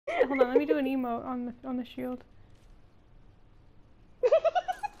hold on. Let me do an emote on the shield.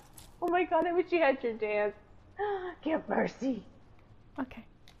 Oh my god, I wish you had your dance. Give mercy. Okay.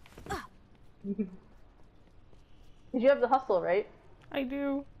 Did you have the hustle, right? I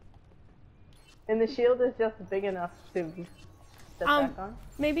do. And the shield is just big enough to step back on?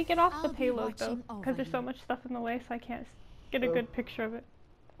 Maybe get off the I'll be payload though, watching because there's so over you. much stuff in the way, so I can't get a good picture of it.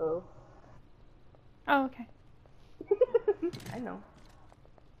 Oh. Oh, okay. I know.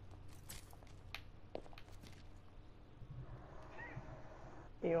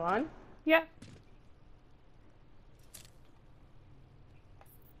 You on? Yeah.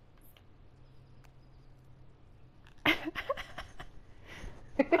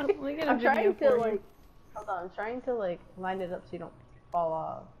 I'm trying to like, hold on, I'm trying to like line it up so you don't fall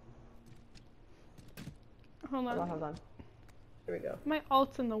off. Hold on. Hold on. Here we go. My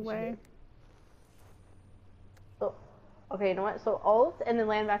alt's in the way. So, okay, you know what? So ult and then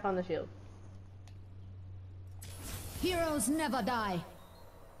land back on the shield. Heroes never die.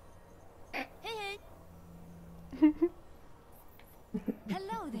 Hello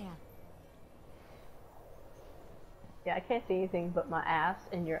there. Yeah, I can't see anything but my ass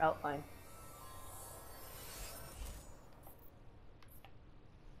and your outline.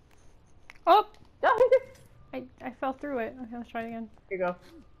 Oh! I fell through it. Okay, let's try it again. Here you go.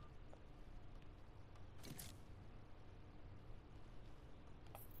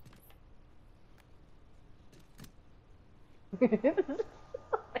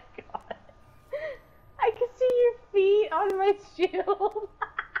 Oh my god. I can see your feet on my shield.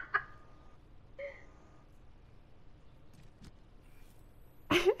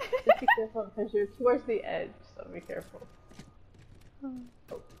 Just be careful because you're towards the edge, so be careful. Oh,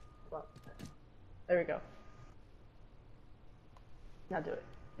 well, there we go. Now do it.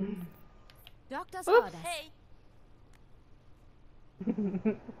 Doctor's Oops. orders. Hey.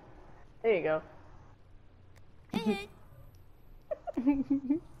 There you go. Hey.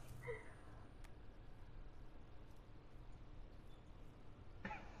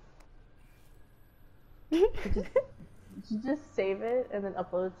 You just save it and then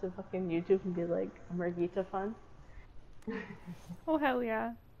upload it to fucking YouTube and be like, MerGitte Fun. Oh, hell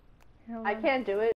yeah. I can't do it.